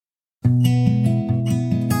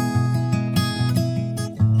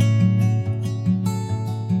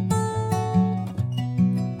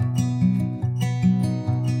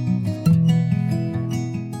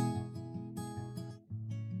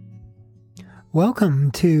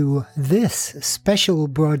Welcome to this special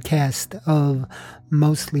broadcast of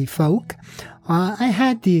Mostly Folk. I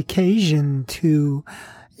had the occasion to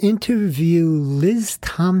interview Liz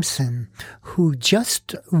Thompson, who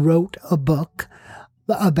just wrote a book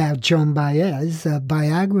about Joan Baez, a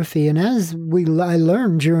biography. And as I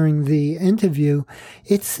learned during the interview,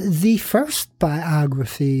 it's the first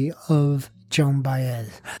biography of Joan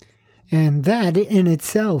Baez. And that in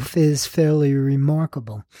itself is fairly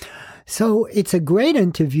remarkable. So it's a great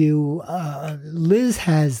interview. Liz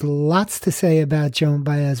has lots to say about Joan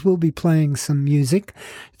Baez. We'll be playing some music.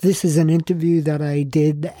 This is an interview that I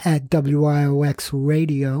did at WIOX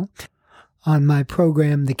Radio on my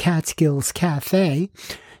program, The Catskills Cafe,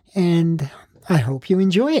 and I hope you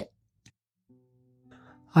enjoy it.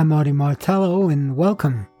 I'm Artie Martello, and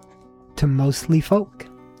welcome to Mostly Folk.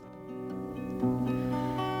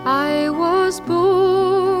 I was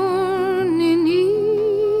born in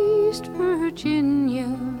East Virginia,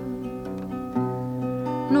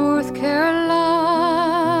 North Carolina,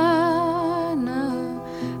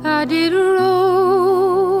 I did roam.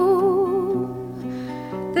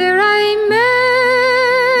 There I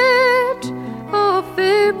met a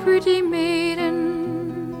fair pretty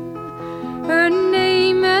maiden, her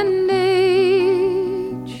name and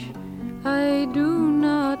age I do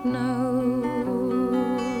not know.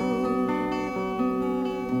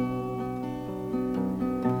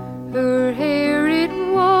 Her hair it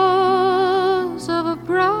was of a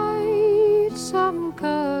bright some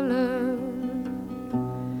color,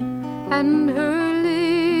 and her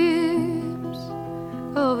lips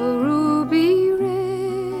of a ruby red.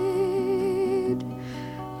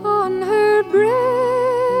 On her breast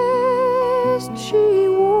she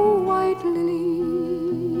wore white lilies.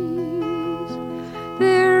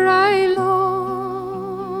 There I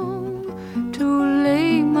long to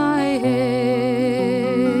lay my head.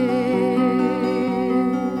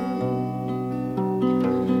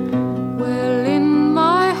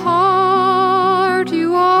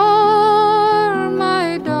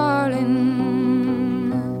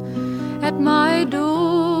 My door,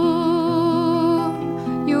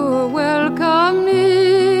 you're welcome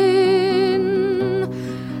in.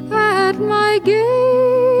 At my gate,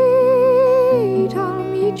 I'll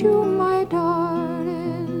meet you, my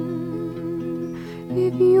darling.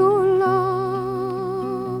 If your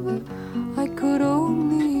love I could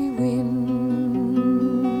only win.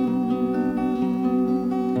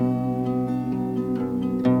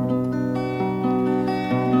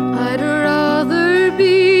 I'd rather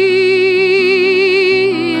be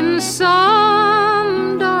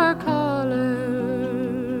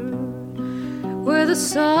the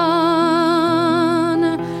sun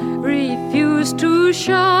refused to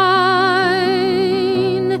shine,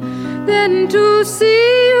 than to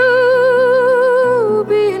see you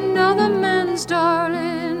be another man's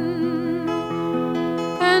darling,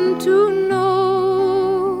 and to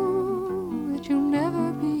know that you'll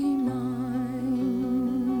never be mine.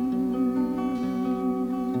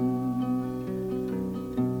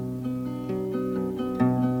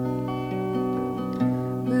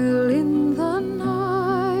 Well, in the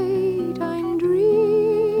night I'm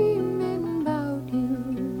dreaming about you.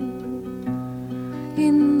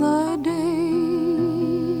 In the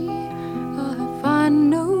day I find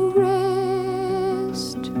no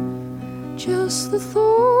rest, just the thought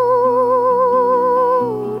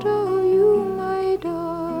of you, my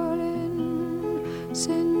darling,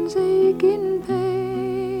 sends aching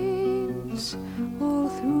pains all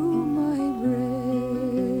through my breast.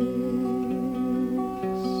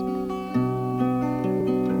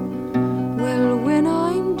 Well, when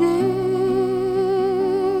I'm dead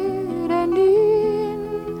and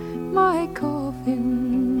in my coffin,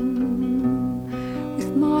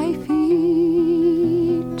 with my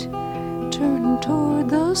feet turned toward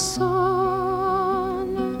the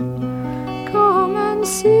sun, come and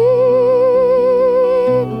sit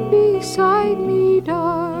beside me,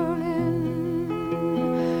 darling.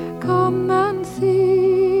 Come and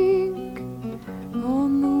think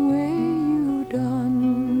on the way you done.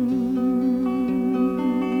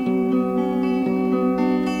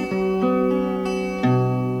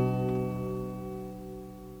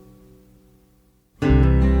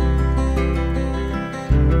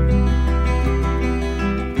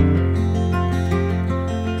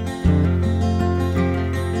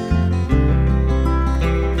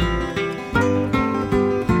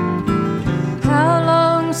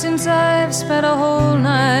 Since I've spent a whole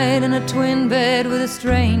night in a twin bed with a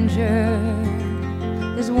stranger,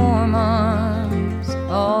 his warm arms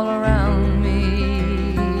all around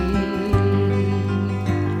me.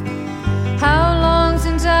 How long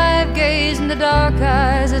since I've gazed in the dark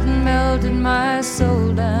eyes that melt melted my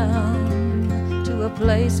soul down to a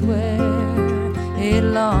place where it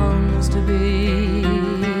longs to be.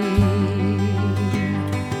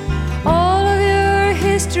 All of your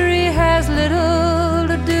history has little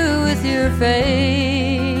to do with your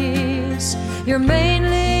face. You're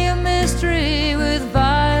mainly a mystery with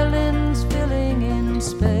violins filling in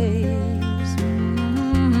space.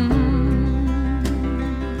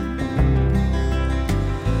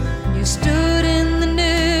 You stood in the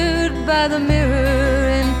nude by the mirror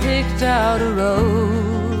and picked out a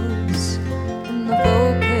rose from the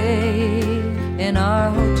bouquet in our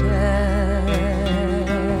hotel,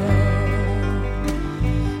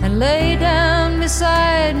 and lay down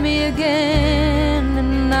beside me again,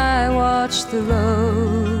 and I watched the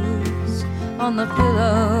rose on the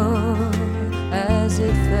pillow as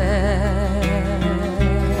it fell.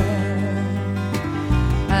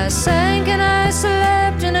 I sank and I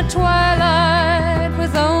slept in a twilight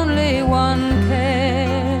with only one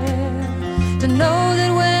care, to know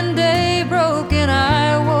that when day broke and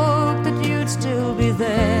I woke, that you'd still be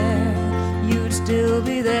there, you'd still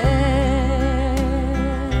be there.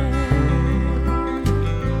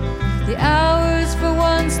 The hours for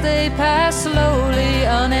once they pass slowly,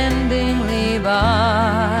 unendingly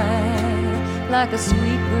by, like a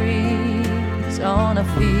sweet breeze on a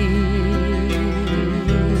field.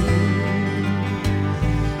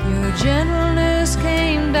 Your gentleness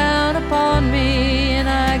came down upon me, and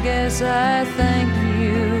I guess I thanked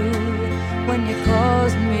you when you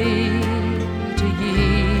caused me to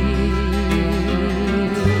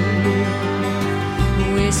yield.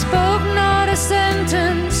 We spoke not a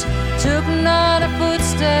sentence, took not a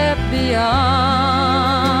footstep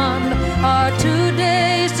beyond our 2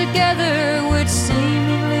 days together, which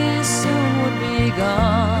seemingly soon would be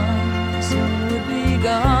gone, soon would be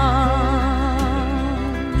gone.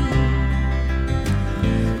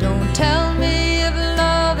 Don't tell me of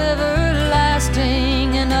love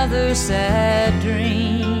everlasting and other sad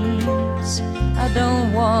dreams I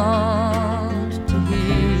don't want to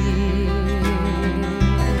hear.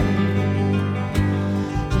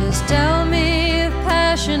 Just tell me of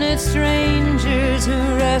passionate strangers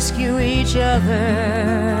who rescue each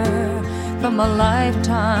other from a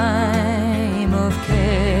lifetime of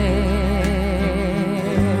cares.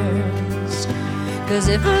 'Cause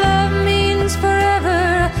if love means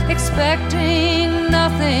forever, expecting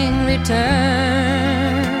nothing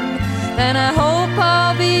returned, then I hope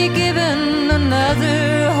I'll be given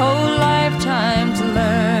another whole lifetime to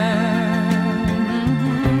learn.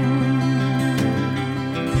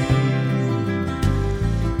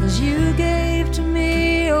 'Cause you gave to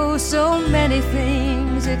me, oh, so many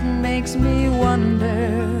things, it makes me wonder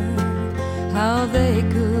how they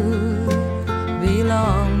could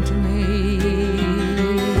belong to me.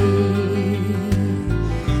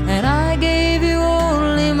 And I gave you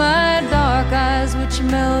only my dark eyes, which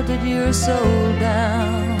melted your soul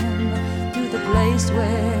down to the place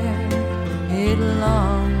where it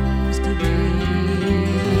longs to be.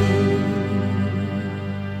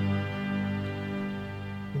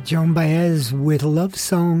 Joan Baez with Love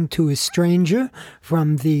Song to a Stranger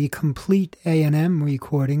from the complete A&M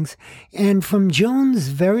recordings, and from Joan's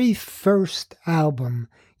very first album,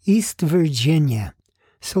 East Virginia.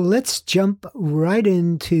 So let's jump right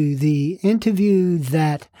into the interview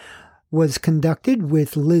that was conducted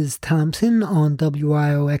with Liz Thompson on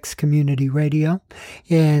WIOX Community Radio.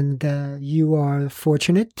 And you are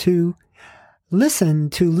fortunate to listen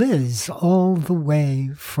to Liz all the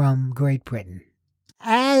way from Great Britain.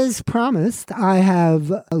 As promised, I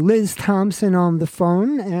have Liz Thompson on the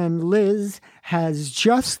phone, and Liz has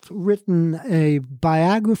just written a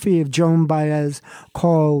biography of Joan Baez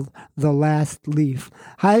called The Last Leaf.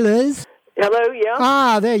 Hi, Liz. Hello, yeah.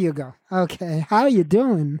 Ah, there you go. Okay. How are you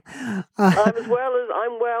doing? I'm well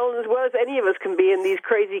as any of us can be in these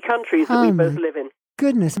crazy countries that we both live in.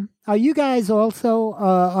 Goodness. Are you guys also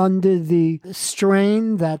under the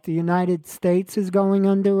strain that the United States is going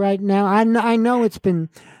under right now? I know it's been,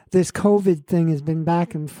 this COVID thing has been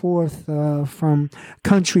back and forth from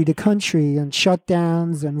country to country, and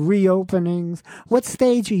shutdowns and reopenings. What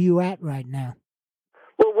stage are you at right now?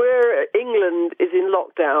 Well, England is in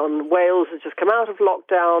lockdown. Wales has just come out of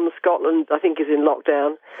lockdown. Scotland, I think, is in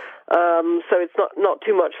lockdown. So it's not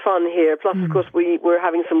too much fun here. Plus, of course, we're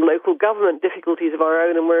having some local government difficulties of our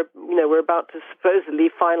own, and we're about to supposedly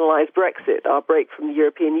finalize Brexit, our break from the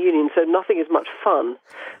European Union. So nothing is much fun,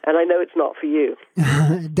 and I know it's not for you.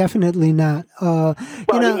 Definitely not.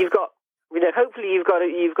 You've got, hopefully hopefully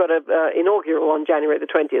you've got a inaugural on January the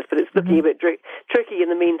 20th, but it's looking a bit tricky in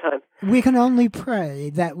the meantime. We can only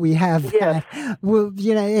pray that we have that. Well,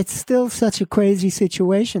 it's still such a crazy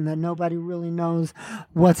situation that nobody really knows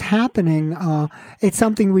what's happening. It's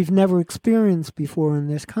something we've never experienced before in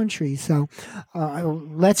this country. So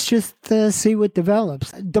let's just see what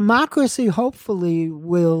develops. Democracy hopefully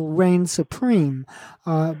will reign supreme,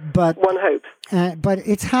 but one hopes. But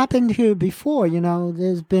it's happened here before,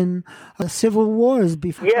 there's been civil wars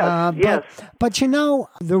before. Yes. But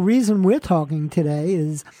the reason we're talking today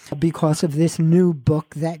is because of this new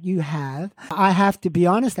book that you have. I have to be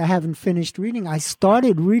honest, I haven't finished reading. I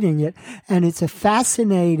started reading it, and it's a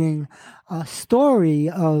fascinating story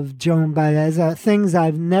of Joan Baez, things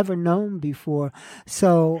I've never known before.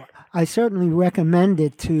 So I certainly recommend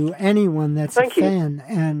it to anyone that's a fan.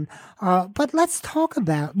 And but let's talk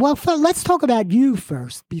about you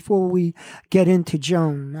first before we get into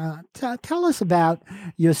Joan. Tell us about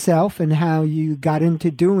yourself and how you got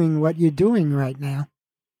into doing what you're doing right now.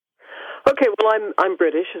 Okay, well, I'm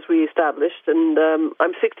British, as we established, and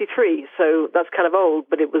I'm 63, so that's kind of old,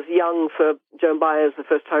 but it was young for Joan Baez the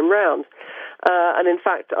first time round. And in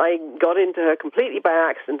fact, I got into her completely by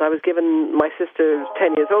accident. I was given, my sister who's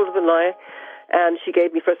 10 years older than I, and she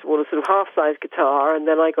gave me, first of all, a sort of half-size guitar, and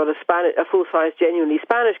then I got a full-size, genuinely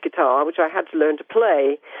Spanish guitar, which I had to learn to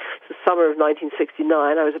play. It was the summer of 1969.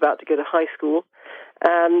 I was about to go to high school.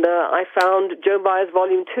 And I found Joan Baez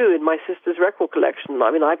Volume 2 in my sister's record collection. I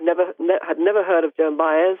mean, had never heard of Joan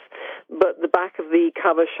Baez, but the back of the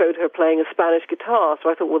cover showed her playing a Spanish guitar, so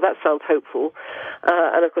I thought, well, that sounds hopeful.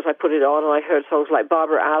 And, of course, I put it on, and I heard songs like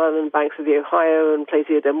Barbara Allen and Banks of the Ohio and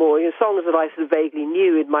Plaisir d'Amour, songs that I sort of vaguely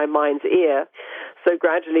knew in my mind's ear. So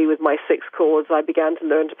gradually, with my 6 chords, I began to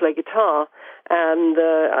learn to play guitar, and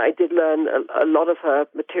I did learn a lot of her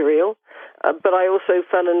material. But I also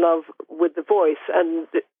fell in love with the voice, and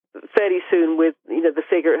fairly soon with, the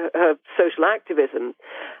figure, her social activism.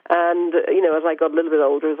 And, as I got a little bit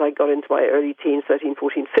older, as I got into my early teens, 13,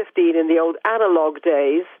 14, 15, in the old analog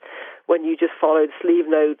days, when you just followed sleeve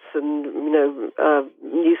notes and,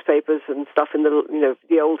 newspapers and stuff in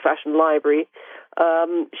the old-fashioned library,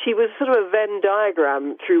 she was sort of a Venn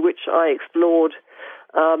diagram through which I explored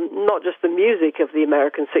not just the music of the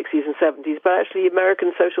American 60s and 70s, but actually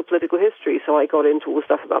American social political history. So I got into all the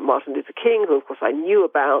stuff about Martin Luther King, who of course I knew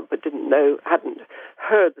about, but hadn't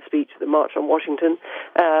heard the speech of the March on Washington,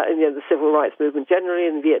 and the civil rights movement generally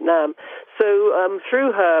in Vietnam. So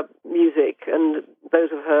through her music and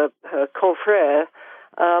those of her confrères,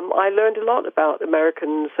 I learned a lot about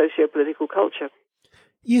American socio-political culture.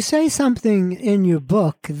 You say something in your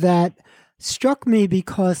book that struck me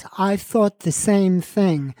because I thought the same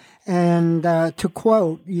thing. And to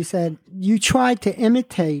quote, you said, you tried to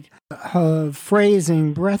imitate her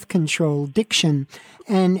phrasing, breath control, diction,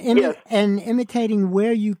 and imitating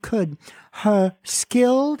where you could her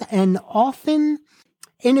skilled and often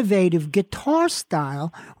innovative guitar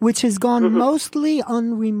style, which has gone mostly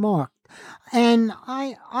unremarked. And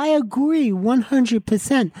I agree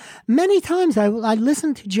 100%. Many times I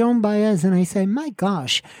listen to Joan Baez and I say, my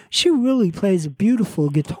gosh, she really plays a beautiful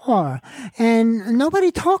guitar. And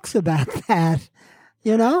nobody talks about that,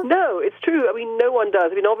 No, it's true. I mean, no one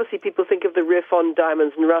does. I mean, obviously people think of the riff on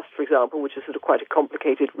Diamonds and Rust, for example, which is sort of quite a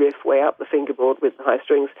complicated riff way up the fingerboard with the high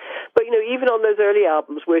strings. But, even on those early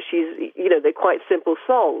albums where she's, they're quite simple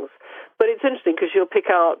songs. But it's interesting because she'll pick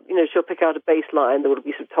out a bass line that will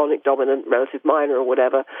be subtonic, dominant, relative minor, or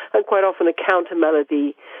whatever, and quite often a counter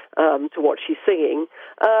melody to what she's singing.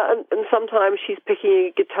 And sometimes she's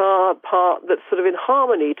picking a guitar part that's sort of in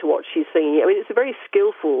harmony to what she's singing. I mean, it's a very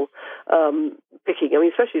skillful picking. I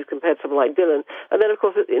mean, especially compared to someone like Dylan. And then, of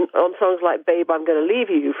course, on songs like "Babe, I'm Gonna Leave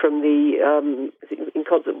You" from the in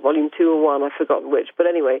concert Volume 2 or 1, I've forgotten which. But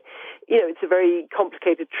anyway, it's a very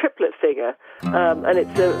complicated triplet figure, and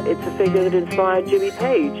it's a figure that inspired Jimmy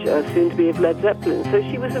Page, soon to be of Led Zeppelin. So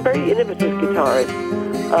she was a very innovative guitarist,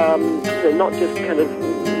 not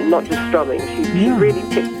just strumming. She really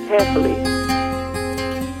picked carefully.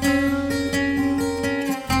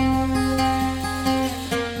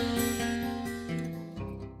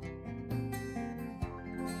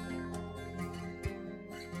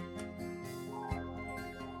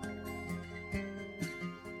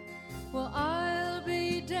 Well, I'll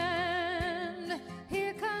be damned,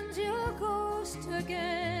 here comes your ghost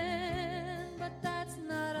again, but that's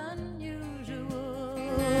not unusual.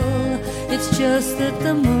 It's just that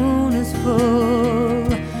the moon is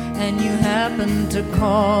full and you happen to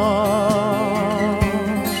call.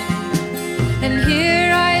 And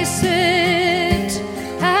here I sit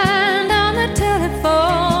and on the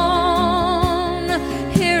telephone,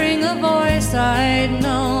 hearing a voice I I'd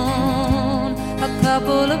known a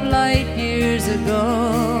couple of light years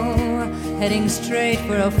ago, heading straight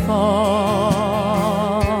for a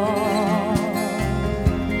fall.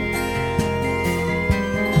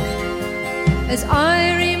 As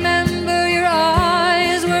I remember, your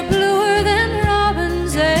eyes were bluer than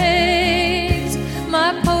robin's eggs.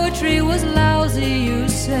 My poetry was lousy, you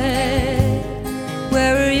said.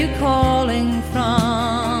 Where are you calling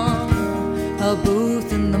from? A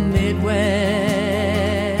booth in the Midwest.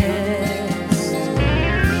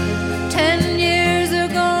 10 years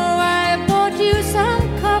ago, I bought you some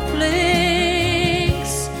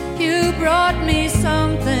cufflinks. You brought me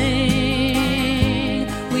something.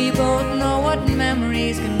 We both know what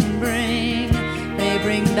memories can bring. They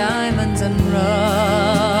bring diamonds and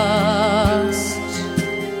rust.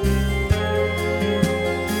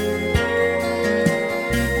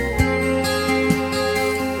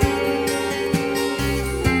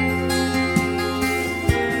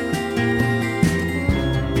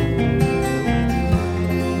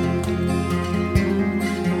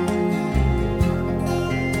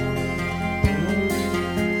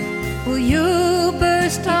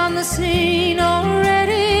 On the scene,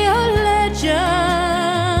 already a legend,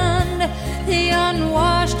 the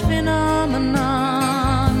unwashed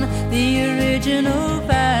phenomenon, the original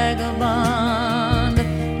vagabond.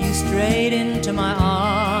 You strayed into my arms,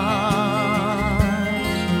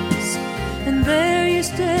 and there you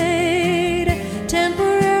stayed,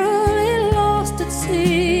 temporarily lost at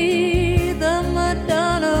sea. The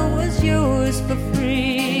Madonna was yours for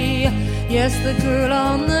free. Yes, the girl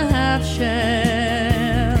on the half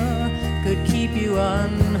shell could keep you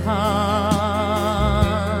unharmed.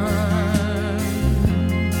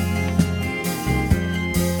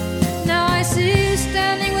 Now I see you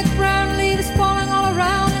standing with brown leaves falling all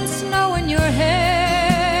around and snow in your hair.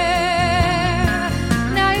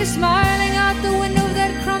 Now you're smiling out the window of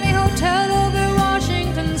that crummy hotel over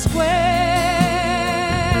Washington Square.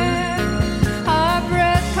 Our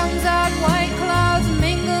breath comes out, white clouds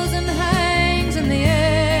mingles and hangs in the air.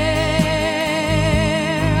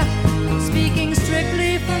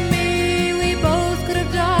 For me, we both could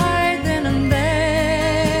have died then and there.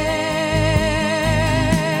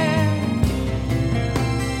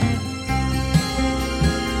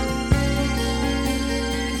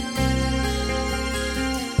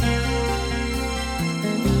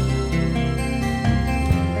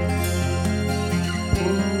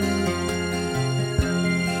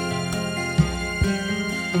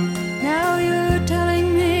 Now you're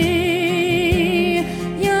telling me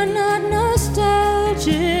you're not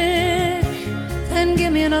nostalgic. Then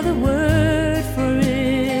give me another word for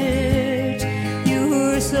it. You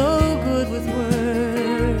were so good with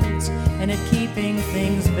words and at keeping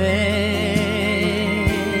things vague.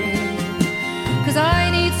 'Cause I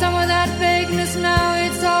need some of that vagueness now.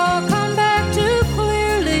 It's all come back too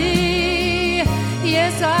clearly.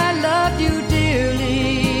 Yes, I loved you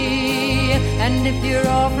dearly, and if you're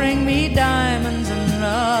offering me diamonds and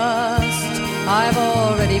rust, I've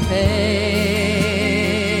already paid.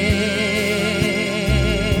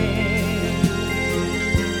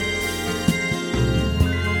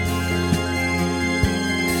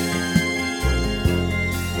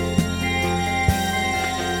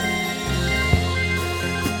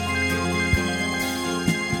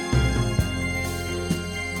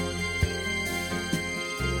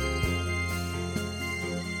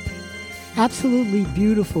 Absolutely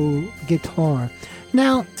beautiful guitar.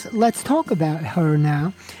 Now, let's talk about her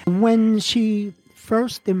now. When she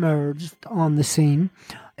first emerged on the scene,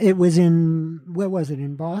 it was where was it,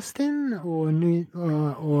 in Boston or in Cambridge?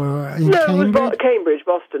 No, it was Cambridge,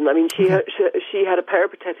 Boston. I mean, she had a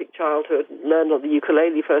peripatetic childhood, learned on the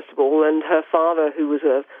ukulele, first of all, and her father, who was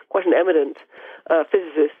quite an eminent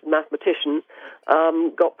physicist, mathematician,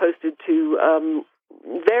 got posted to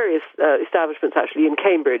various establishments, actually, in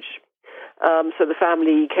Cambridge. So the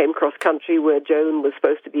family came cross country where Joan was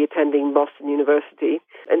supposed to be attending Boston University,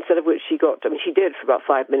 instead of which she did for about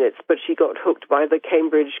 5 minutes, but she got hooked by the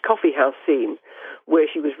Cambridge coffee house scene, where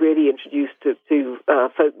she was really introduced to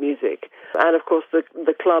folk music. And of course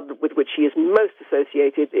the club with which she is most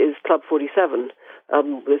associated is Club 47.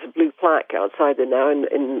 There's a blue plaque outside there now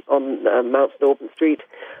on Mount St. Albans Street.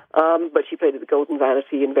 But she played at the Golden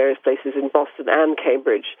Vanity in various places in Boston and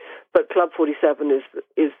Cambridge. But Club 47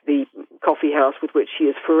 is the coffee house with which she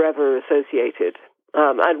is forever associated.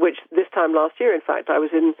 And which this time last year, in fact, I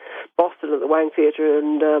was in Boston at the Wang Theatre,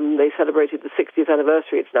 and they celebrated the 60th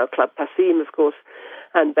anniversary. It's now Club Passim, of course,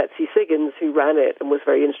 and Betsy Siggins, who ran it and was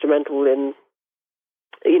very instrumental in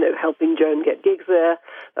helping Joan get gigs there.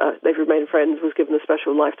 They've remained friends, was given a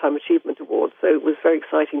special Lifetime Achievement Award. So it was very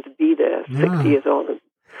exciting to be there 60 years on, and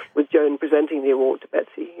with Joan presenting the award to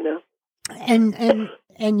Betsy,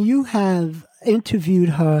 And you have interviewed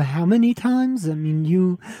her how many times? I mean,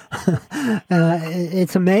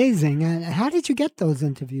 it's amazing. How did you get those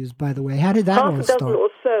interviews, by the way? How did that all start? Half a dozen or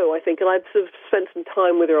so, I think, and I've sort of spent some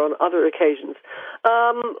time with her on other occasions.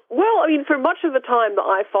 For much of the time that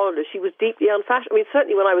I followed her, she was deeply unfashionable. I mean,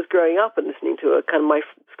 certainly when I was growing up and listening to her, kind of my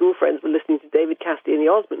school friends were listening to David Cassidy and the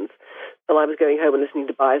Osmonds, and I was going home and listening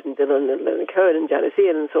to Byers and Dylan and Leonard Cohen and Janis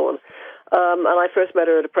Ian and so on. And I first met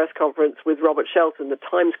her at a press conference with Robert Shelton, the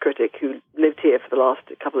Times critic who lived here for the last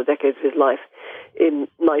couple of decades of his life, in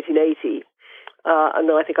 1980. And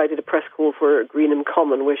then I think I did a press call for her at Greenham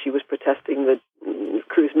Common where she was protesting the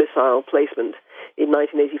cruise missile placement in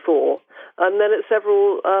 1984. And then at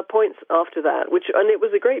several points after that, and it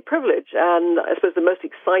was a great privilege. And I suppose the most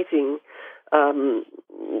exciting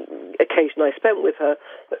occasion I spent with her,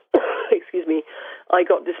 excuse me, I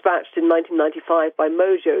got dispatched in 1995 by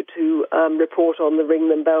Mojo to report on the Ring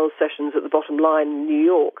Them Bells sessions at the Bottom Line in New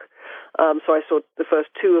York. So I saw the first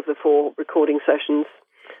 2 of the 4 recording sessions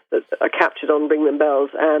that are captured on Ring Them Bells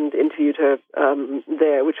and interviewed her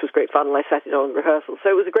there, which was great fun, and I sat in on rehearsal. So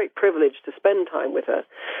it was a great privilege to spend time with her.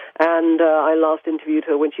 And I last interviewed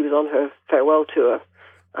her when she was on her farewell tour.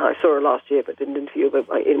 I saw her last year, but didn't interview her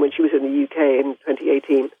when she was in the UK in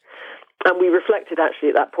 2018. And we reflected, actually,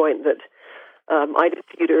 at that point that I'd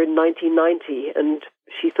interviewed her in 1990, and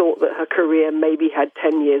she thought that her career maybe had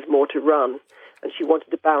 10 years more to run, and she wanted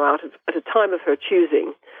to bow out at a time of her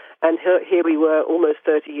choosing. And here we were almost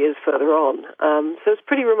 30 years further on. So it's a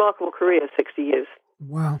pretty remarkable career, 60 years.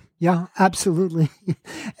 Wow. Yeah, absolutely.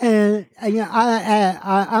 And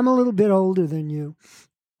I'm a little bit older than you.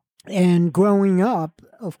 And growing up,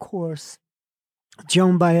 of course,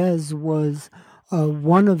 Joan Baez was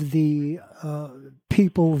one of the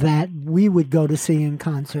people that we would go to see in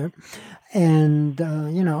concert. And,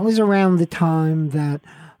 it was around the time that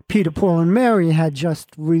Peter, Paul, and Mary had just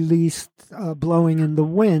released Blowing in the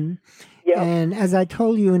Wind. Yep. And as I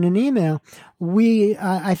told you in an email,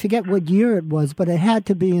 I forget what year it was, but it had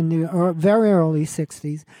to be in the very early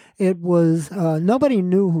 60s. It was, nobody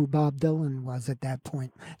knew who Bob Dylan was at that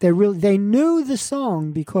point. They knew the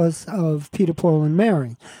song because of Peter, Paul, and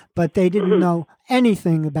Mary, but they didn't know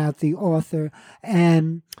anything about the author.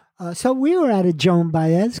 And so we were at a Joan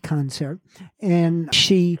Baez concert, and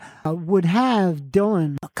she would have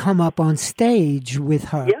Dylan come up on stage with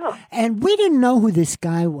her. Yeah. And we didn't know who this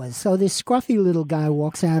guy was. So this scruffy little guy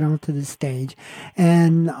walks out onto the stage,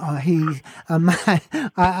 and I'll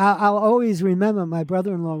always remember my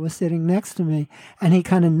brother-in-law was sitting next to me, and he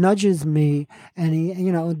kind of nudges me, and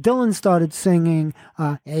Dylan started singing,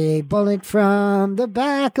 "A bullet from the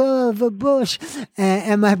back of a bush,"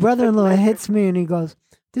 and my brother-in-law hits me, and he goes,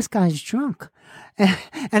 "This guy's drunk."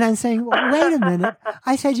 And I'm saying, well, wait a minute.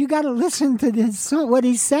 I said, you got to listen to this song, what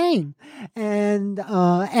he's saying. And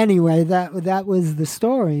anyway, that was the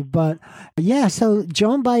story. But yeah, so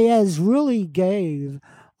Joan Baez really gave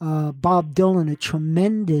Bob Dylan a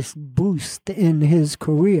tremendous boost in his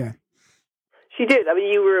career. She did. I mean,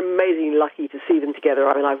 you were amazingly lucky to see them together.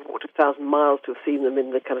 I mean, I've walked 1,000 miles to have seen them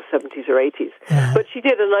in the kind of 70s or 80s. Yeah. But she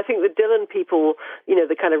did, and I think the Dylan people,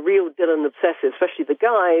 the kind of real Dylan obsessives, especially the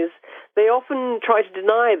guys, they often try to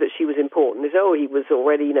deny that she was important. They say, he was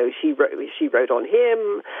already, she wrote on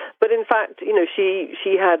him. But in fact,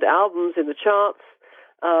 she had albums in the charts.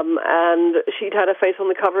 And she'd had her face on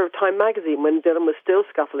the cover of Time magazine when Dylan was still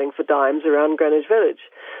scuffling for dimes around Greenwich Village.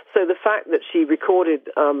 So the fact that she recorded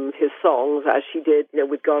his songs, as she did,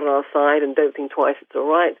 with God on Our Side and Don't Think Twice, It's All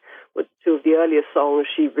Right, were 2 of the earliest songs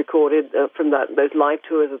she recorded from those live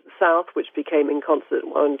tours of the South, which became In Concert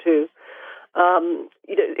 1 and 2.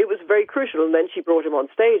 It was very crucial. And then she brought him on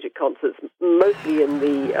stage at concerts, mostly in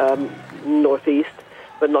the Northeast,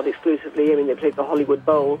 but not exclusively. I mean, they played the Hollywood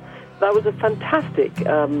Bowl. That was a fantastic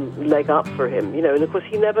leg up for him, and of course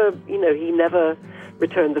he never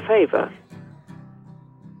returned the favor.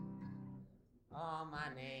 Oh, my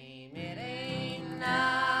name, it ain't nothing.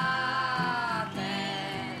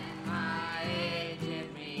 My age,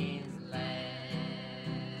 it means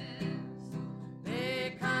less.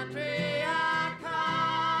 The country I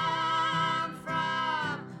come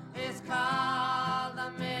from is called the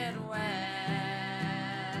Midwest.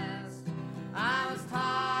 I was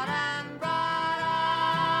taught and brought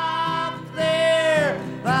up there,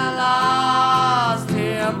 but lost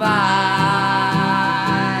here by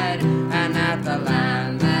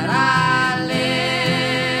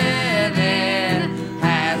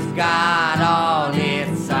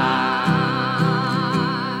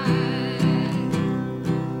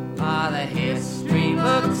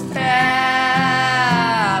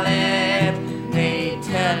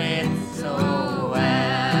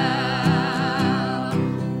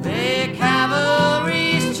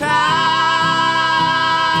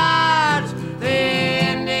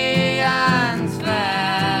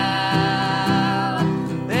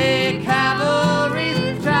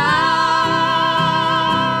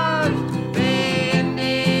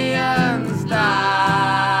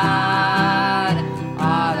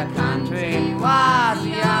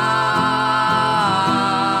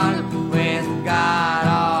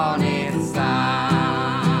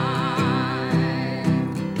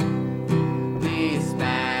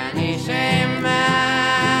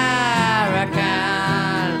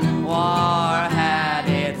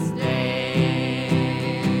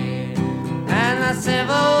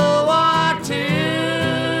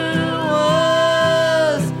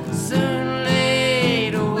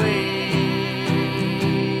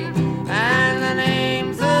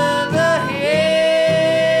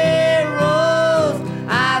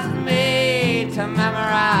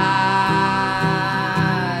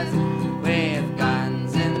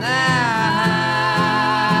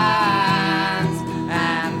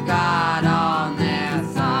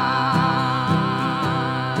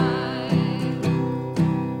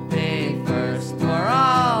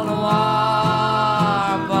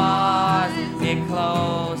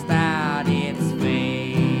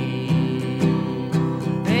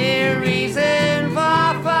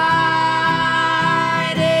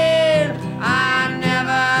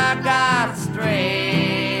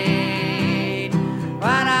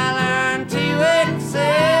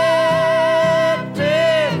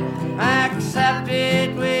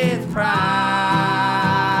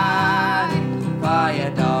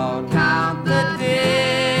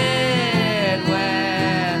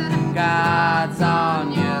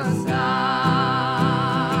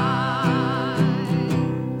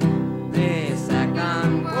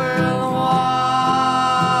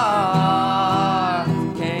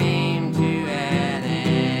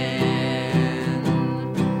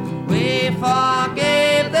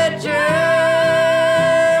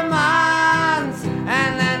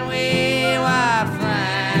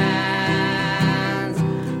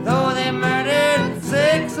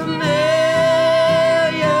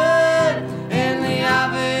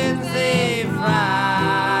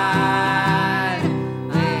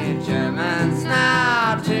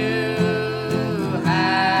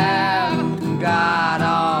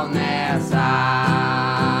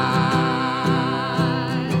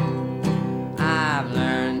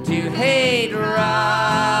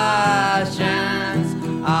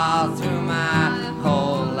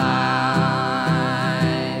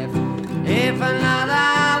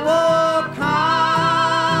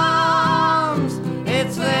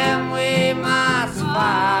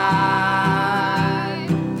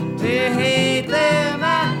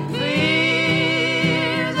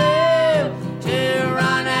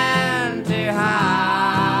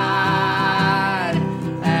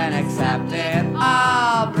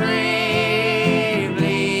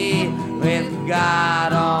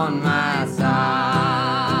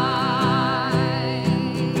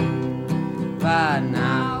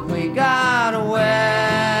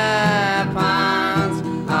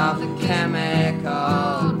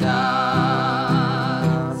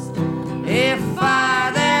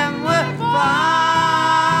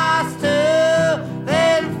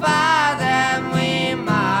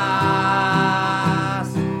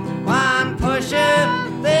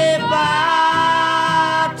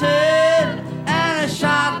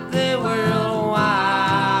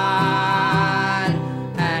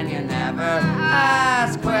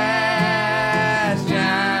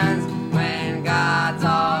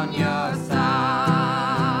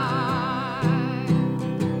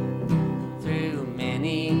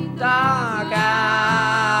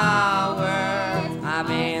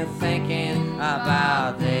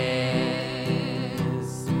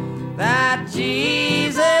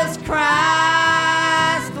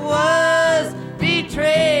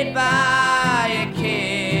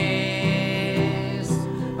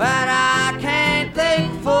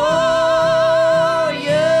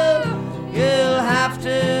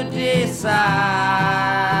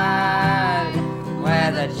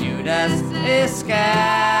as a Judas Iscariot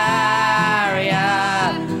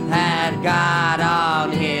had God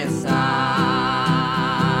on his side.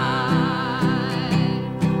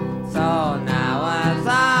 So now as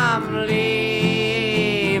I'm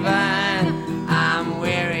leaving, I'm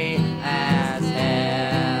weary as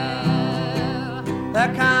hell. The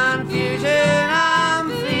confusion I'm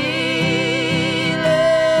feeling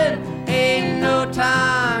ain't no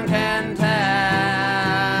tongue can tell.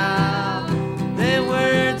 The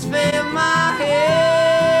words fill my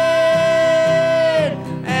head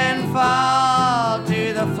and fall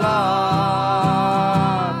to the floor.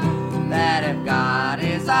 That if God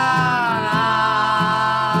is on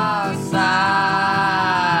our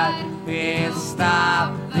side, we'll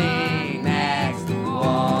stop the next war.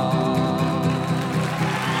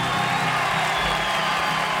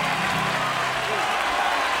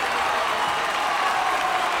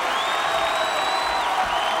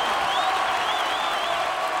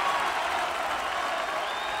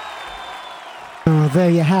 There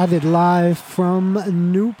you have it, live from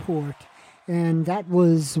Newport. And that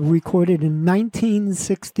was recorded in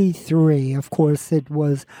 1963. Of course, it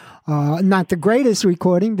was not the greatest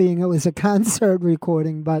recording, being it was a concert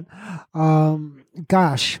recording, but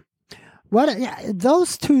gosh,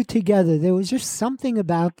 those two together, there was just something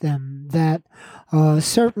about them that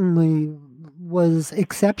certainly was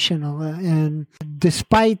exceptional. And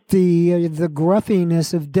despite the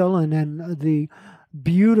gruffiness of Dylan and the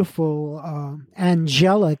beautiful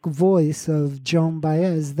angelic voice of Joan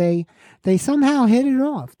Baez, they somehow hit it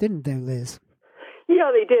off, didn't they, Liz? Yeah,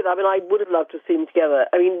 they did. I mean, I would have loved to have seen them together.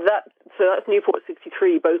 I mean, that's Newport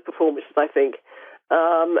 63, both performances, I think.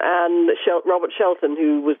 And Robert Shelton,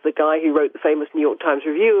 who was the guy who wrote the famous New York Times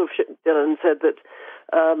review of Dylan, said that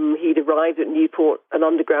he'd arrived at Newport, an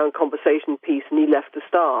underground conversation piece, and he left a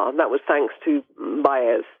star, and that was thanks to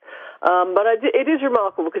Baez. But it is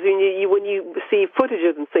remarkable because when you see footage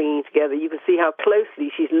of them singing together, you can see how closely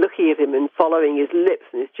she's looking at him and following his lips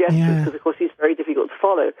and his gestures, because, of course, he's very difficult to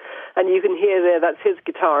follow. And you can hear there, that's his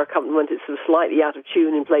guitar accompaniment. It's sort of slightly out of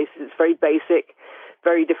tune in places. It's very basic,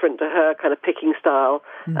 very different to her kind of picking style.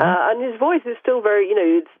 Mm-hmm. And his voice is still very,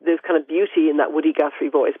 there's kind of beauty in that Woody Guthrie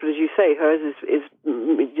voice. But as you say, hers is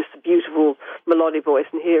just a beautiful melodic voice,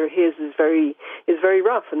 and his is very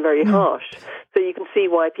rough and very harsh. So you can see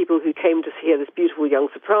why people who came to hear this beautiful young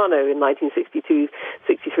soprano in 1962,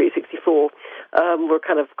 63, 64 were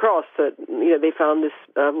kind of cross that, they found this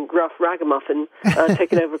gruff ragamuffin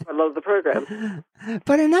taking over quite a lot of the program.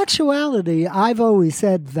 But in actuality, I've always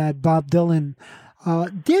said that Bob Dylan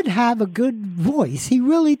did have a good voice. He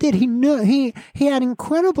really did. He knew he had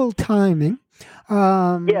incredible timing.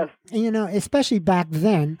 Yes. Especially back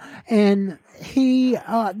then. And he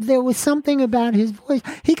there was something about his voice.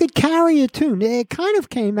 He could carry a tune. It kind of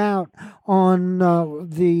came out on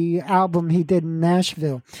the album he did in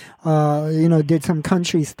Nashville. Did some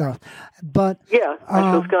country stuff. But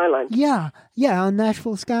Nashville Skyline. Yeah, on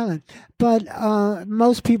Nashville Skyline. But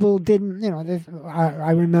most people didn't.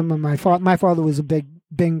 I remember my father was a big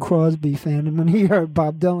Bing Crosby fan, and when he heard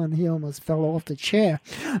Bob Dylan, he almost fell off the chair.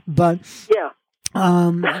 But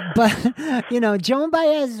Joan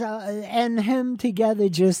Baez and him together,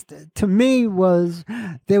 just to me,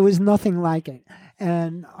 there was nothing like it.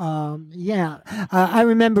 And I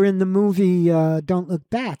remember in the movie Don't Look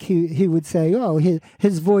Back, he would say, "Oh,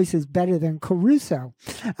 his voice is better than Caruso,"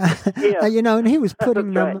 and he was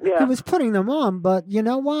putting them he was putting them on. But you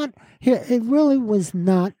know what? It really was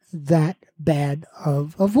not that bad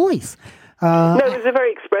of a voice. No, it was a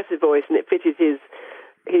very expressive voice, and it fitted his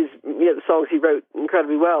the songs he wrote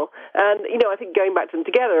incredibly well. And, I think going back to them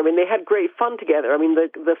together, I mean, they had great fun together. I mean,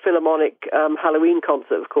 the Philharmonic Halloween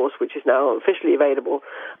concert, of course, which is now officially available,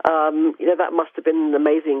 that must have been an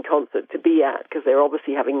amazing concert to be at, because they're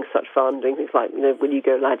obviously having such fun doing things like, Will You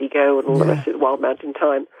Go, Laddie Go, and all the rest of the Wild Mountain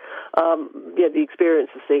Time. The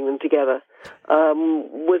experience of seeing them together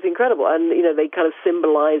was incredible. And, they kind of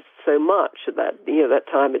symbolized so much at that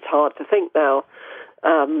time. It's hard to think now.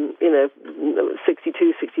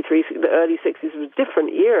 62, 63, the early 60s was a different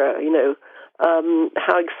era,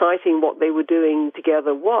 how exciting what they were doing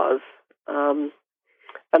together was, and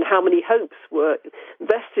how many hopes were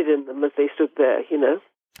vested in them as they stood there,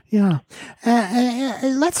 Yeah.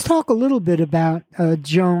 Let's talk a little bit about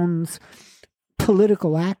Joan's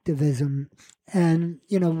political activism and,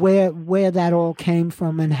 where that all came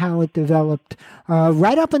from and how it developed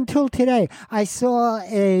right up until today. I saw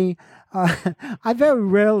I very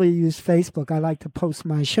rarely use Facebook. I like to post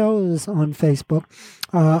my shows on Facebook.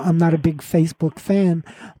 I'm not a big Facebook fan,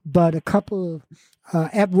 but a couple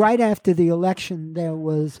right after the election, there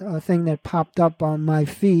was a thing that popped up on my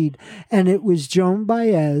feed, and it was Joan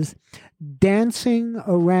Baez dancing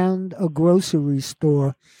around a grocery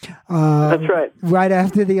store. That's right. Right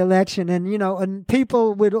after the election, and and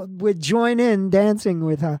people would join in dancing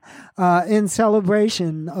with her in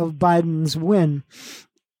celebration of Biden's win.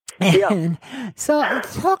 And so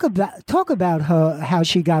talk about her, how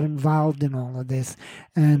she got involved in all of this,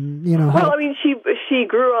 and Well, I mean, she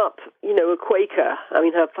grew up, a Quaker. I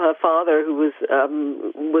mean, her father, who was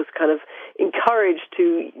kind of encouraged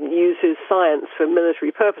to use his science for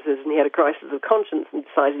military purposes, and he had a crisis of conscience and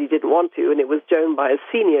decided he didn't want to. And it was Joan Baez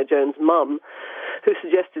Senior, Joan's mum, who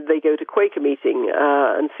suggested they go to Quaker meeting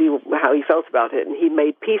and see how he felt about it. And he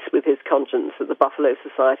made peace with his conscience at the Buffalo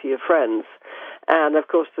Society of Friends. And, of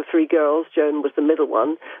course, the three girls, Joan was the middle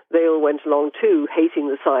one, they all went along too, hating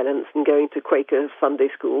the silence and going to Quaker Sunday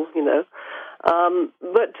school,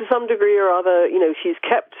 But to some degree or other, she's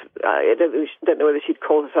kept, I don't know whether she'd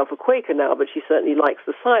call herself a Quaker now, but she certainly likes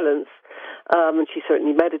the silence, and she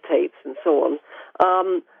certainly meditates and so on.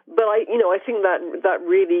 But I think that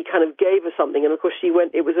really kind of gave her something. And of course,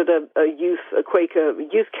 it was at a Quaker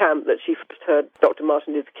youth camp that she first heard Dr.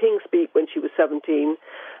 Martin Luther King speak when she was 17.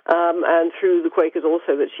 And through the Quakers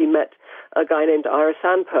also that she met a guy named Ira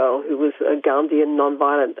Sandpearl, who was a Gandhian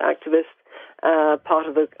nonviolent activist, part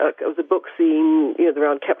of the book scene,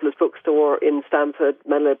 around Kepler's bookstore in Stamford,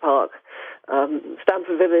 Menlo Park.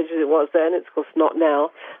 Stamford Village as it was then, it's of course not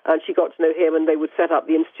now, and she got to know him, and they would set up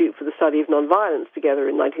the Institute for the Study of Nonviolence together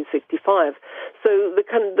in 1965. So the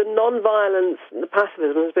nonviolence, the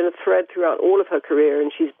pacifism has been a thread throughout all of her career,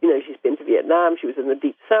 and she's been to Vietnam, she was in the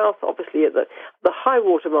Deep South, obviously at the high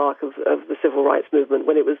water mark of the civil rights movement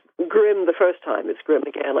when it was grim the first time. It's grim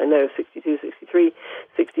again, I know, 62, 63,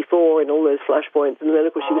 64, and all those flashpoints, and then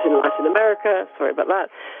of course she was in Latin America, sorry about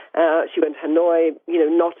that. She went to Hanoi,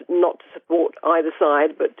 not to support either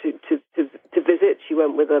side, but to visit. She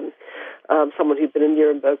went with someone who'd been a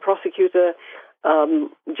Nuremberg prosecutor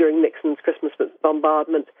during Nixon's Christmas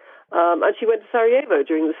bombardment. And she went to Sarajevo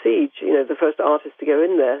during the siege, the first artist to go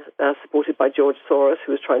in there, supported by George Soros,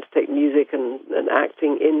 who was trying to take music and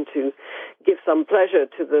acting in to give some pleasure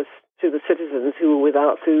to the citizens who were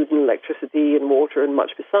without food and electricity and water and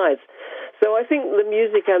much besides. So I think the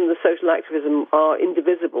music and the social activism are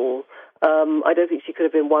indivisible. I don't think she could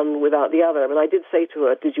have been one without the other. I mean, I did say to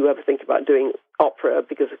her, did you ever think about doing opera?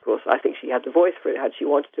 Because, of course, I think she had the voice for it had she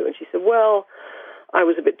wanted to. And she said, well, I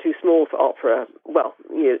was a bit too small for opera. Well,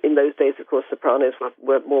 in those days, of course, sopranos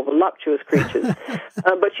were more voluptuous creatures.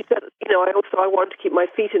 But she said, I wanted to keep my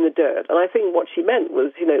feet in the dirt. And I think what she meant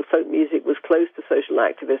was, folk music was close to social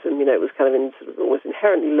activism. It was kind of almost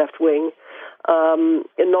inherently left-wing.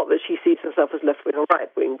 And not that she sees herself as left-wing or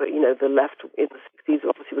right-wing, but, the left in the 60s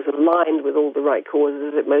obviously was aligned with all the right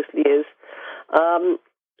causes, as it mostly is.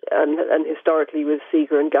 And historically with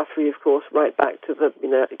Seeger and Guthrie, of course, right back to the,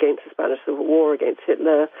 against the Spanish Civil War, against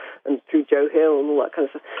Hitler, and through Joe Hill and all that kind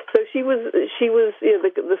of stuff. So she was,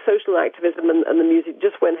 the social activism and the music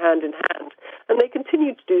just went hand in hand. And they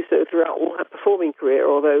continued to do so throughout all her performing career,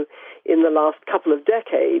 although in the last couple of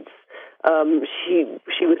decades, she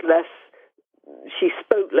was less, she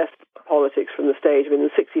spoke less politics from the stage. I mean, in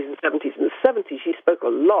the 60s and 70s. In the 70s, she spoke a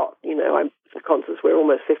lot. I was at concerts where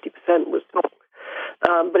almost 50% was talk.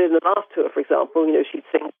 But in the last tour, for example, she'd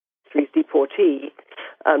sing Three's Deportee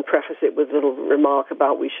and preface it with a little remark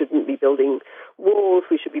about we shouldn't be building walls,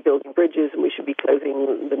 we should be building bridges, and we should be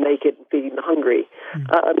clothing the naked and feeding the hungry.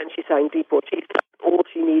 And then she sang Deportee. That's all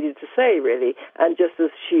she needed to say, really. And just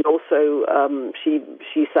as she also,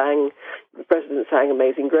 she sang, the President sang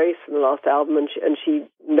Amazing Grace from the last album, and she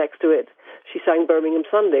next to it, she sang Birmingham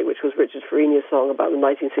Sunday, which was Richard Farinia's song about the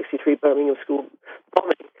 1963 Birmingham school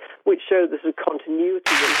bombing, which showed the sort of continuity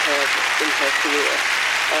in her career.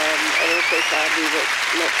 And also, sadly, that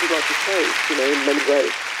not too much has changed, in many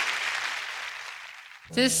ways.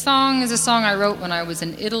 This song is a song I wrote when I was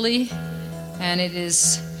in Italy, and it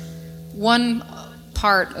is one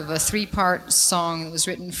part of a three-part song that was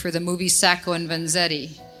written for the movie Sacco and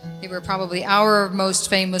Vanzetti. They were probably our most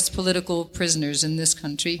famous political prisoners in this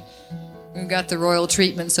country. We got the royal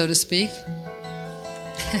treatment, so to speak.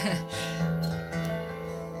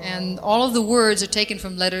 And all of the words are taken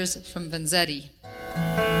from letters from Vanzetti.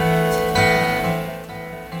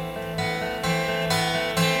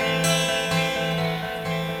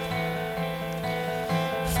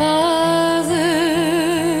 Father,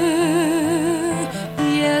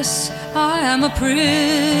 yes, I am a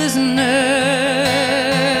prisoner.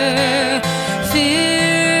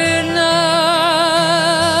 Fear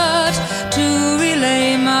not to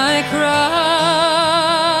relay my crime.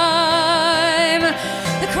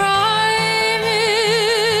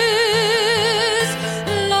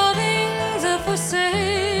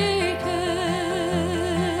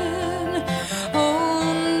 mistaken.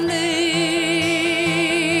 Only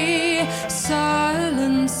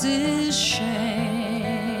silence is shame.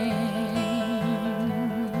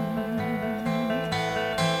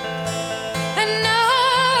 And now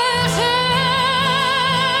I'll tell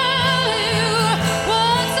you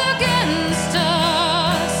what's against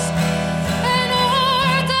us. An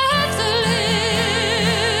art that's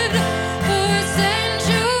lived for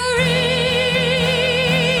centuries.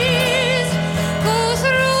 Go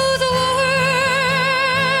through the world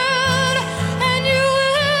and you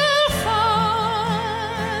will find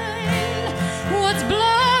what's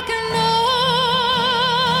black and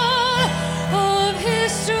all of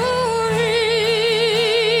history.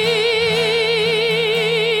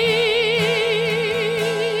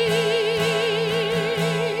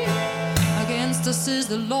 Against us is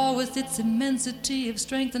the law with its immensity of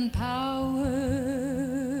strength and power.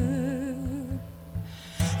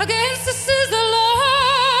 Against us is the law.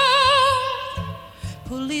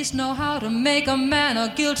 Police know how to make a man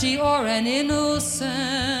a guilty or an innocent.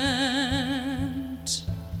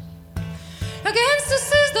 Against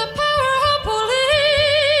us is the power of police.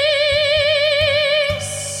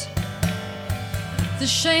 The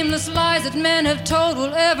shameless lies that men have told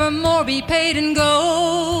will evermore be paid in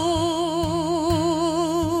gold.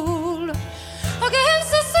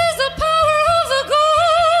 Against us is the power of the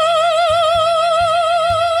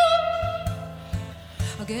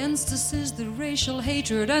gold. Against us is the racial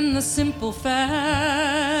hatred and the simple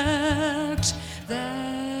fact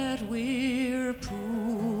that we're poor.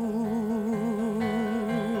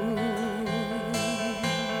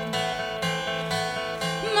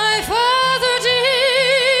 My father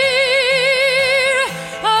dear,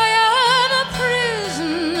 I am a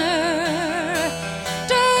prisoner.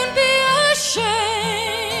 Don't be ashamed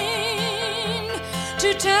to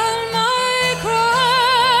tell my crime,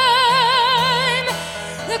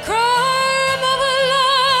 the crime of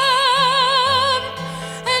love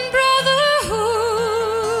and brotherhood,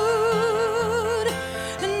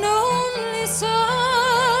 and only silence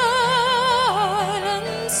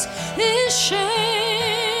is shame.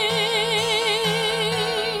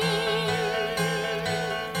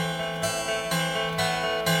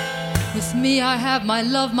 With me I have my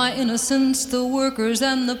love, my innocence, the workers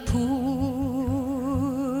and the poor.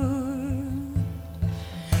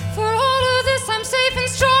 For all of this I'm safe and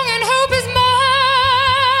strong and hope is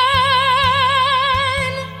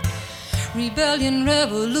mine. Rebellion,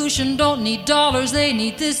 revolution don't need dollars, they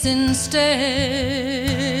need this instead.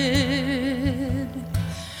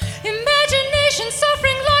 Imagination,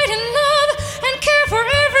 suffering, light and love, and care for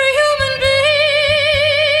every human being.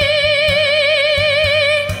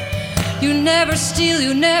 You never steal,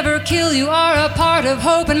 you never kill, you are a part of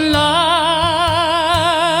hope and life.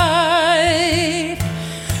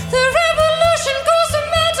 The revolution goes from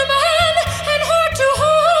man to man and heart to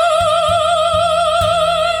heart.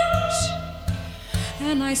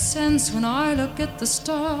 And I sense when I look at the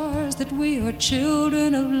stars that we are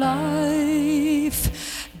children of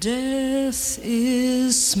life. Death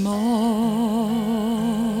is small.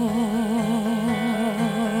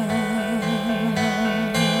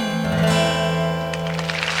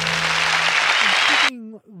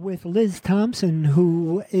 With Liz Thompson,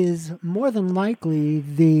 who is more than likely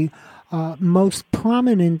the most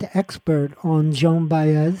prominent expert on Joan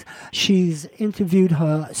Baez. She's interviewed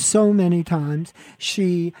her so many times.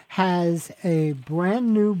 She has a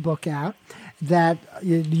brand new book out that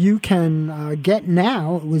you can get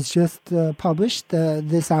now. It was just published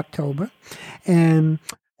this October.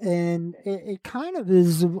 And it kind of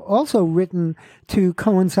is also written to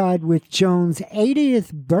coincide with Joan's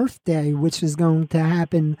 80th birthday, which is going to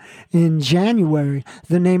happen in January.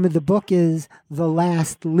 The name of the book is The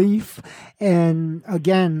Last Leaf. And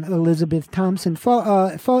again, Elizabeth Thompson.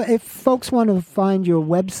 If folks want to find your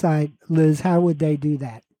website, Liz, how would they do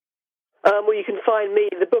that? Well, you can find me.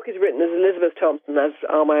 The book is written as Elizabeth Thompson, as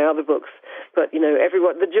are my other books. But,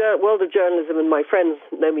 everyone, the world of journalism and my friends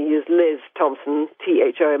know me as Liz Thompson,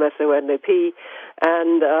 THOMSONOP.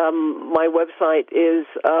 And my website is,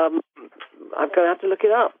 I'm going to have to look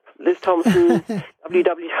it up, Liz Thompson,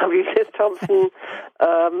 www.lizthompson.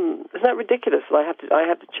 Isn't that ridiculous? I have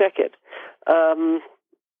to check it.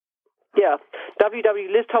 Yeah,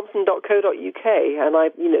 www.lizthompson.co.uk, and I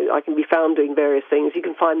can be found doing various things. You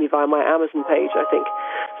can find me via my Amazon page, I think.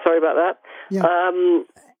 Sorry about that. Yeah.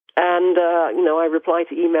 I reply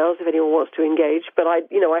to emails if anyone wants to engage. But I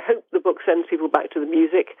hope the book sends people back to the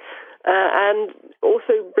music, and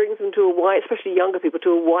also brings them to especially younger people, to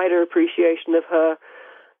a wider appreciation of her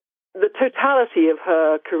the totality of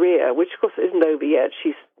her career, which of course isn't over yet.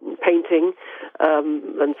 She's painting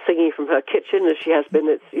and singing from her kitchen as she has been.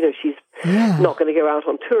 It's, she's not going to go out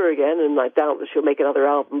on tour again, and I doubt that she'll make another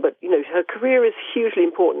album. But her career is hugely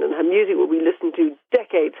important, and her music will be listened to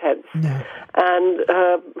decades hence. Yeah. And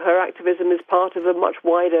her activism is part of a much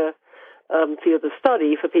wider field of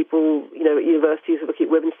study for people, at universities who look at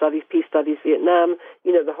women's studies, peace studies, Vietnam,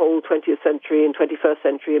 the whole 20th century and 21st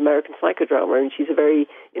century American psychodrama, and she's a very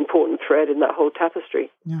important thread in that whole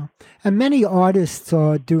tapestry. Yeah, and many artists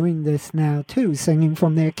are doing this now too, singing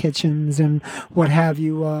from their kitchens and what have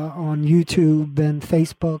you on YouTube and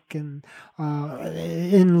Facebook, and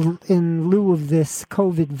in lieu of this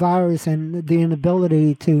COVID virus and the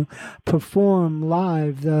inability to perform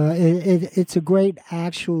live, it's a great,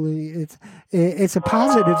 it's a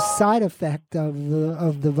positive side effect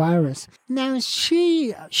of the virus. Now,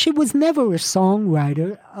 she was never a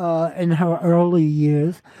songwriter in her early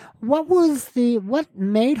years. What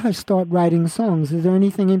made her start writing songs? Is there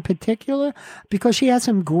anything in particular? Because she has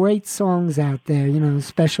some great songs out there,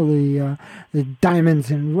 especially the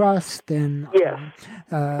Diamonds and Rust, and yes,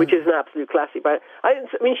 which is an absolute classic. But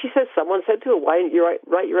she says someone said to her, "Why don't you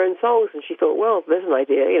write your own songs?" And she thought, "Well, there's an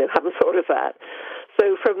idea. Haven't thought of that."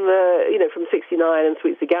 So from from '69 and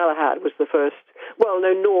Sweets of Galahad was the first. Well,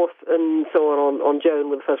 no, North and so on Joan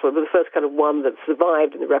were the first one, but the first kind of one that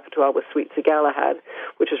survived in the repertoire was Sweets of Galahad,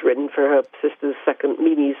 which was written for her sister's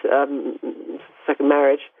Mimi's second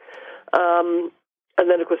marriage. And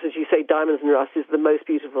then, of course, as you say, Diamonds and Rust is the most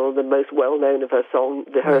beautiful, the most well-known of her song,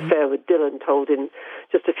 her affair with Dylan, told in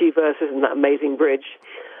just a few verses in that amazing bridge.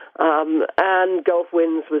 And Gulf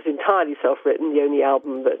Winds was entirely self-written, the only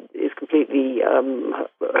album that is completely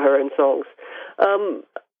her own songs.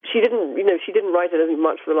 She didn't write anything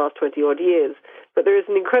much for the last 20-odd years, but there is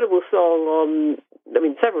an incredible song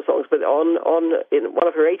several songs, but in one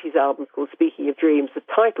of her 80s albums called Speaking of Dreams, the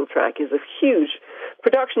title track is a huge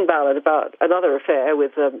production ballad about another affair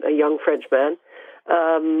with a young French man.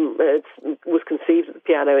 It was conceived at the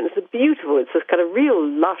piano, and it's a kind of real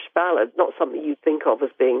lush ballad, not something you'd think of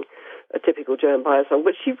as being a typical Joan Baez song,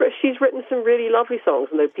 but she's written some really lovely songs,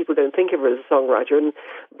 and though people don't think of her as a songwriter. And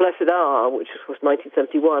Blessed Hour, which was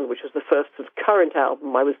 1971, which was the first sort of current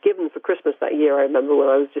album I was given for Christmas that year, I remember, when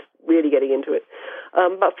I was just really getting into it.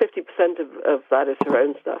 About 50% of that is her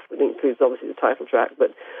own stuff. It includes obviously the title track,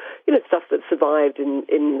 but stuff that survived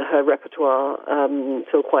in her repertoire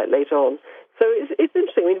till quite late on. So it's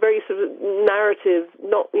interesting. Very sort of narrative,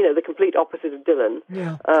 not the complete opposite of Dylan.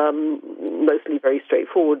 Yeah. Mostly very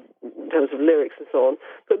straightforward in terms of lyrics and so on,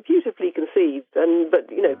 but beautifully conceived. But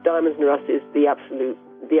Diamonds and Rust is the absolute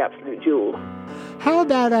jewel. How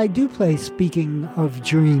about I do play Speaking of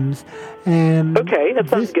Dreams? Okay, that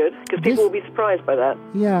sounds good, because people will be surprised by that.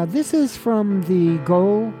 Yeah, this is from the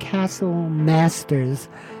Gold Castle Masters,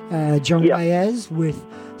 Joan Baez with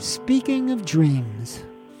Speaking of Dreams.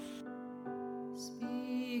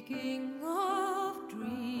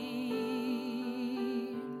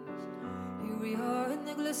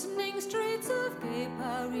 Listening streets of gay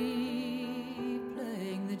Paris,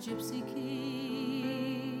 playing the Gypsy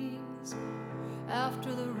Kings.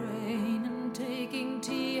 After the rain and taking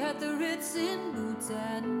tea at the Ritz in boots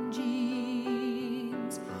and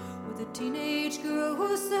jeans, with a teenage girl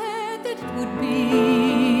who said that it would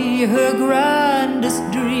be her grandest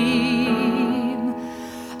dream.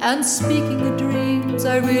 And speaking of dreams,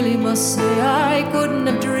 I really must say I couldn't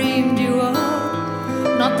have dreamed you of.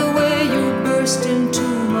 Not the way you burst into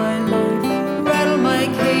my life, rattled my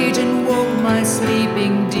cage and woke my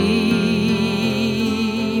sleeping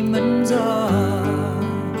demons up.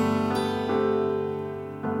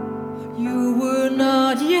 You were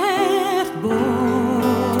not yet born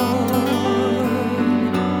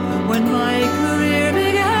when my career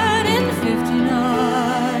began in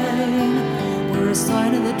 '59. We're a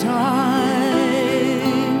sign of the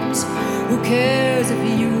times. Who cares if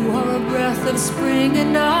you are a breath of spring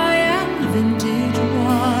and I am vintage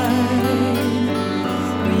wine?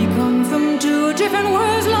 We come from two different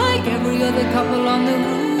worlds, like every other couple on the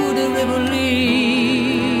Rue de Rivoli.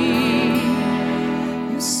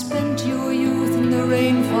 You spent your youth in the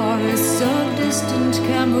rainforests of distant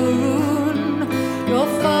Cameroon. Your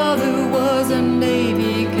father was a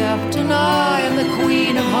Navy captain, I am the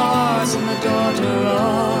Queen of Hearts and the daughter of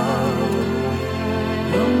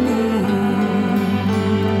the moon.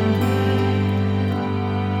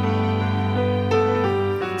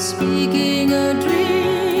 Speaking of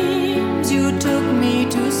dreams, you took me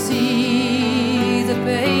to see the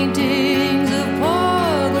paintings of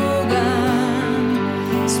Paul Gauguin.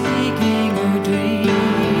 Speaking of dreams,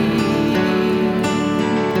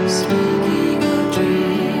 speaking of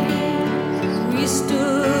dreams.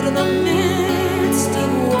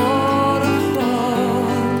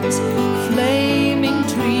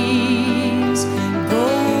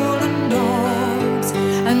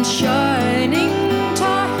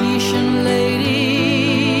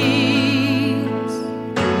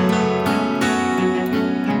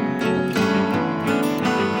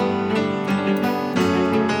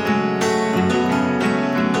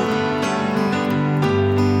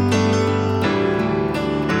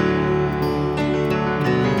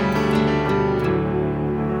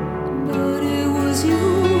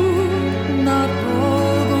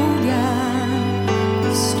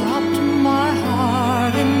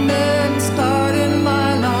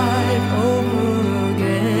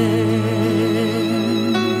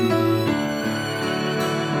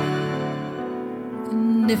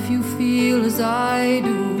 And if you feel as I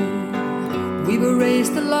do, we've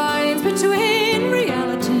erased the lines between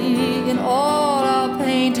reality and all our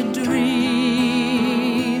painted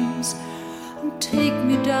dreams. And take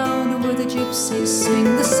me down to where the gypsies sing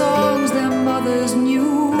the songs their mothers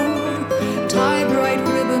knew. Tie bright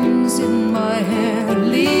ribbons in my hair,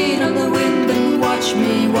 lean on the wind and watch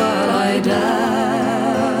me while I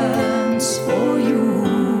dance for you.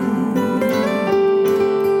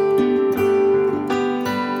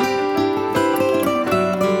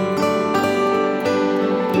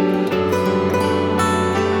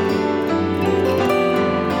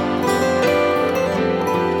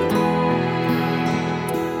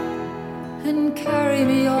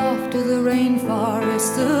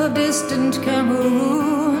 Rainforests of distant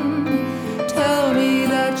Cameroon, tell me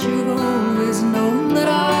that you've always known that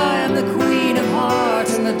I am the queen of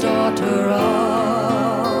hearts and the daughter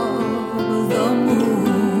of the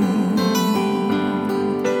moon.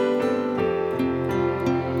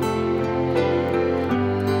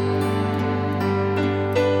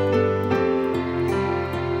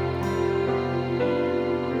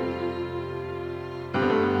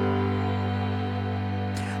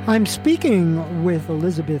 I'm speaking with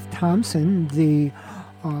Elizabeth Thompson, the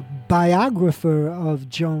biographer of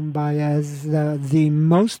Joan Baez, the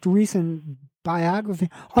most recent biography.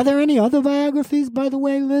 Are there any other biographies, by the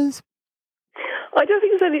way, Liz? I don't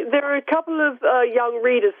think so. There are a couple of young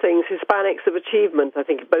readers' things, Hispanics of Achievement, I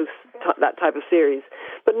think, both that type of series,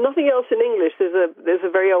 but nothing else in English. There's a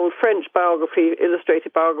very old French biography,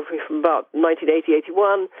 illustrated biography from about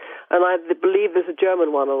 1980-81, and I believe there's a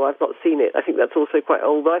German one, although I've not seen it. I think that's also quite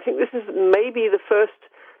old, but I think this is maybe the first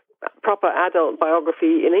proper adult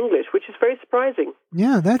biography in English, which is very surprising.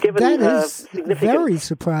 Yeah, that is very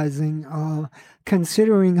surprising,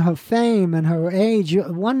 considering her fame and her age.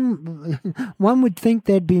 One would think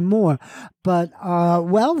there'd be more, but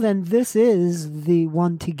well, then this is the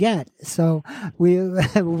one to get. So we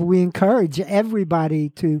encourage everybody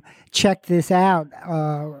to check this out.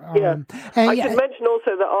 And I should mention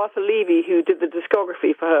also that Arthur Levy, who did the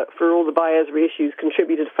discography for all the Baez reissues,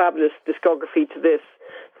 contributed fabulous discography to this,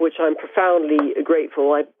 for which I'm profoundly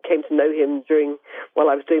grateful. I came to know him while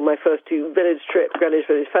I was doing my first two village trips, Greenwich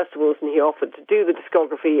Village Festivals, and he offered to do the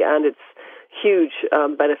discography, and it's huge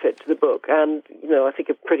benefit to the book, and I think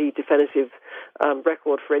a pretty definitive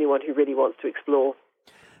record for anyone who really wants to explore.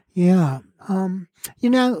 Yeah.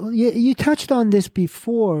 You touched on this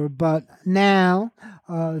before, but now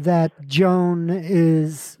that Joan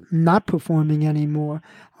is not performing anymore,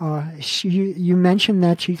 you mentioned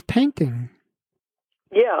that she's painting.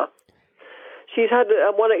 Yeah. She's had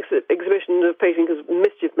one exhibition of painting called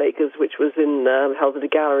Mischief Makers, which was held at a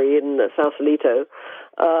gallery in Sausalito.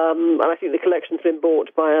 And I think the collection's been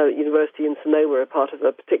bought by a university in Sonoma, a part of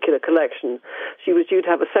a particular collection. She was due to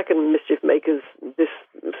have a second Mischief Makers this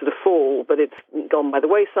sort of fall, but it's gone by the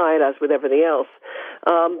wayside, as with everything else.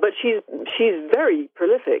 But she's very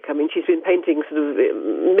prolific. I mean, she's been painting sort of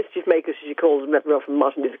Mischief Makers, as she calls them, everywhere from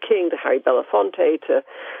Martin Luther King to Harry Belafonte to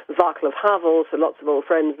Václav Havel, so lots of old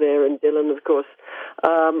friends there, and Dylan, of course.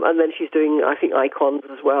 And then she's doing, I think, icons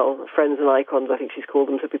as well, friends and icons, I think she's called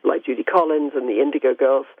them, to people like Judy Collins and the Indigo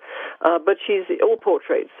Girls. But she's all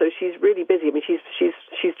portraits, so she's really busy. I mean,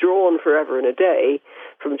 she's drawn forever and a day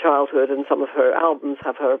from childhood, and some of her albums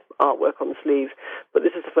have her artwork on the sleeve. But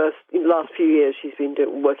this is in the last few years, she's been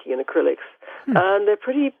working in acrylics, and they're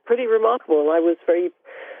pretty remarkable. I was very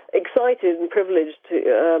excited and privileged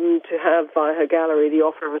to have via her gallery the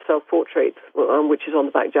offer of a self-portrait, which is on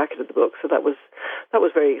the back jacket of the book. So that was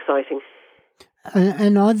very exciting.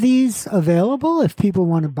 And are these available if people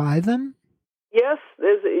want to buy them? Yes,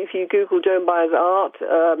 if you Google Joan Baez art,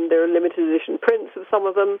 there are limited edition prints of some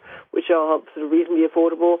of them, which are sort of reasonably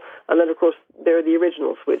affordable. And then, of course, there are the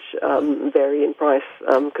originals, which vary in price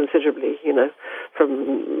considerably,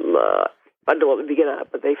 from... I don't know what to begin at,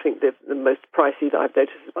 but they think that the most pricey that I've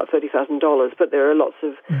noticed is about $30,000. But there are lots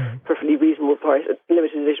of perfectly reasonable price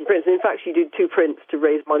limited edition prints. And in fact, she did 2 prints to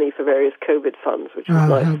raise money for various COVID funds, which was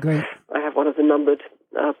nice. How great. I have one of the numbered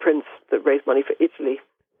prints that raised money for Italy.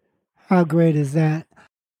 How great is that?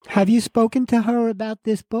 Have you spoken to her about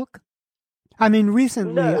this book? I mean,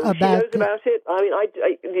 recently No, about... she knows about it. I mean,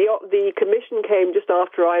 the commission came just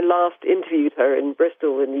after I last interviewed her in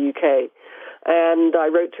Bristol in the UK. And I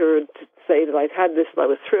wrote to her to say that I'd had this and I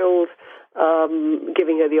was thrilled,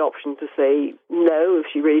 giving her the option to say no if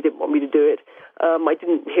she really didn't want me to do it. I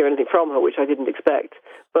didn't hear anything from her, which I didn't expect,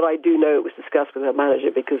 but I do know it was discussed with her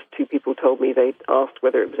manager because 2 people told me they'd asked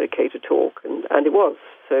whether it was okay to talk, and it was.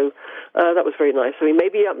 So that was very nice. I mean,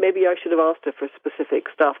 maybe I should have asked her for specific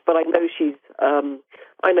stuff, but I know she's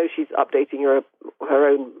updating her her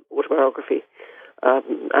own autobiography,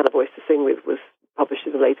 And a Voice to Sing With, was published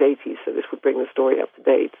in the late 80s, so this would bring the story up to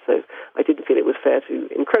date. So I didn't feel it was fair to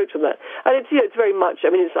encroach on that. And it's, it's very much,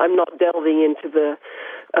 I'm not delving into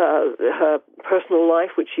her personal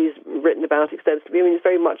life, which she's written about extensively. It's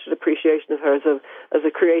very much an appreciation of her as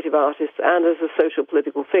a creative artist and as a social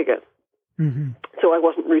political figure. Mm-hmm. So I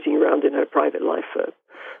wasn't rooting around in her private life for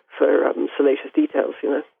salacious details,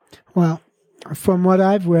 Well, from what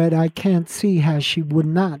I've read, I can't see how she would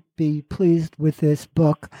not be pleased with this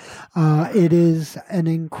book. It is an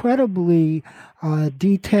incredibly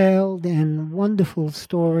detailed and wonderful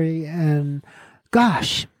story. And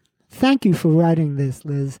gosh, thank you for writing this,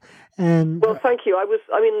 Liz. And well, thank you.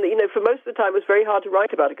 For most of the time, it was very hard to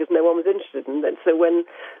write about it because no one was interested. And then, so when,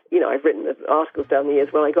 I've written articles down the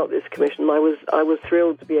years, when I got this commission, I was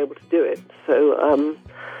thrilled to be able to do it. So,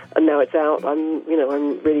 and now it's out. I'm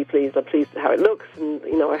really pleased. I'm pleased at how it looks, and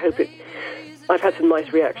I hope I've had some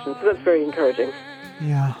nice reactions, so that's very encouraging.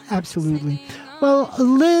 Yeah, absolutely. Well,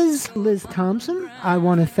 Liz Thompson, I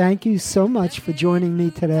want to thank you so much for joining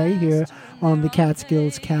me today here on the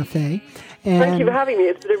Catskills Cafe. And thank you for having me.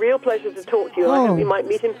 It's been a real pleasure to talk to you, and I hope we might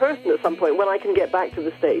meet in person at some point when I can get back to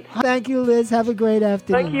the States. Thank you, Liz. Have a great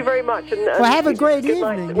afternoon. Thank you very much. And have a great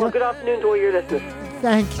evening. Night. Well, good afternoon to all your listeners.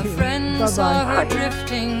 Thank you. A friend saw her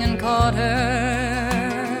drifting and caught her.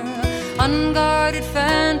 Unguarded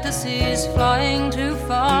fantasies flying too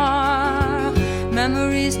far.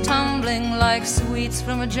 Memories tumbling like sweets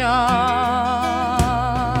from a jar.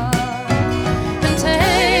 And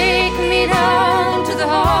take me down to the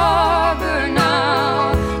harbor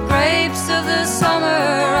now. Grapes of the summer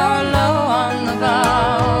are low on the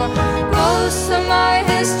bow. Ghosts of my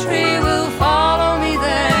history will follow me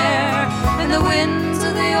there, and the winds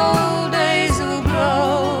of the old days will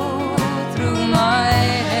blow through my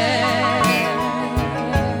hair.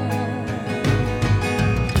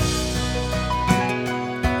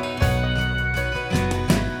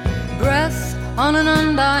 Breath on an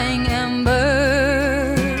undying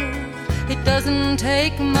ember, it doesn't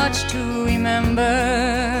take much to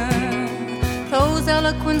remember those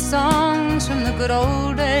eloquent songs from the good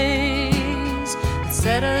old days that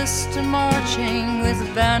set us to marching with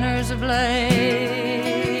banners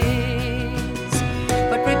ablaze.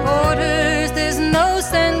 But reporters, there's no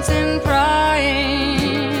sense in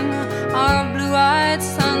prying. Our blue-eyed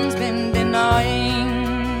son's been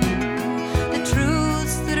denying the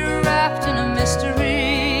truths that are wrapped in a mystery.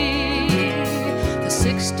 The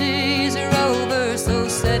 60s are over, so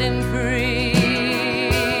set him free.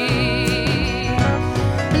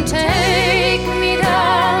 And take me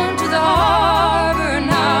down to the harbor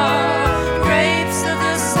now. Grapes of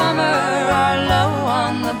the summer are low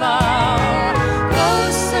on the bow.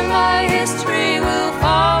 Ghosts of my history will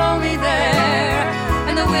follow me there,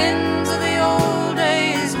 and the winds of the old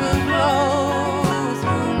days will blow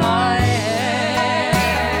through my hair.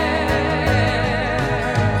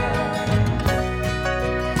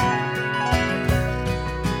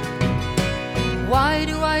 Why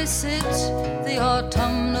do I sit the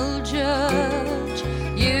autumnal judge?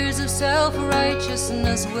 Years of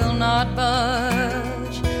self-righteousness will not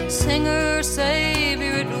budge. Singer,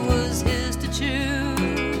 Savior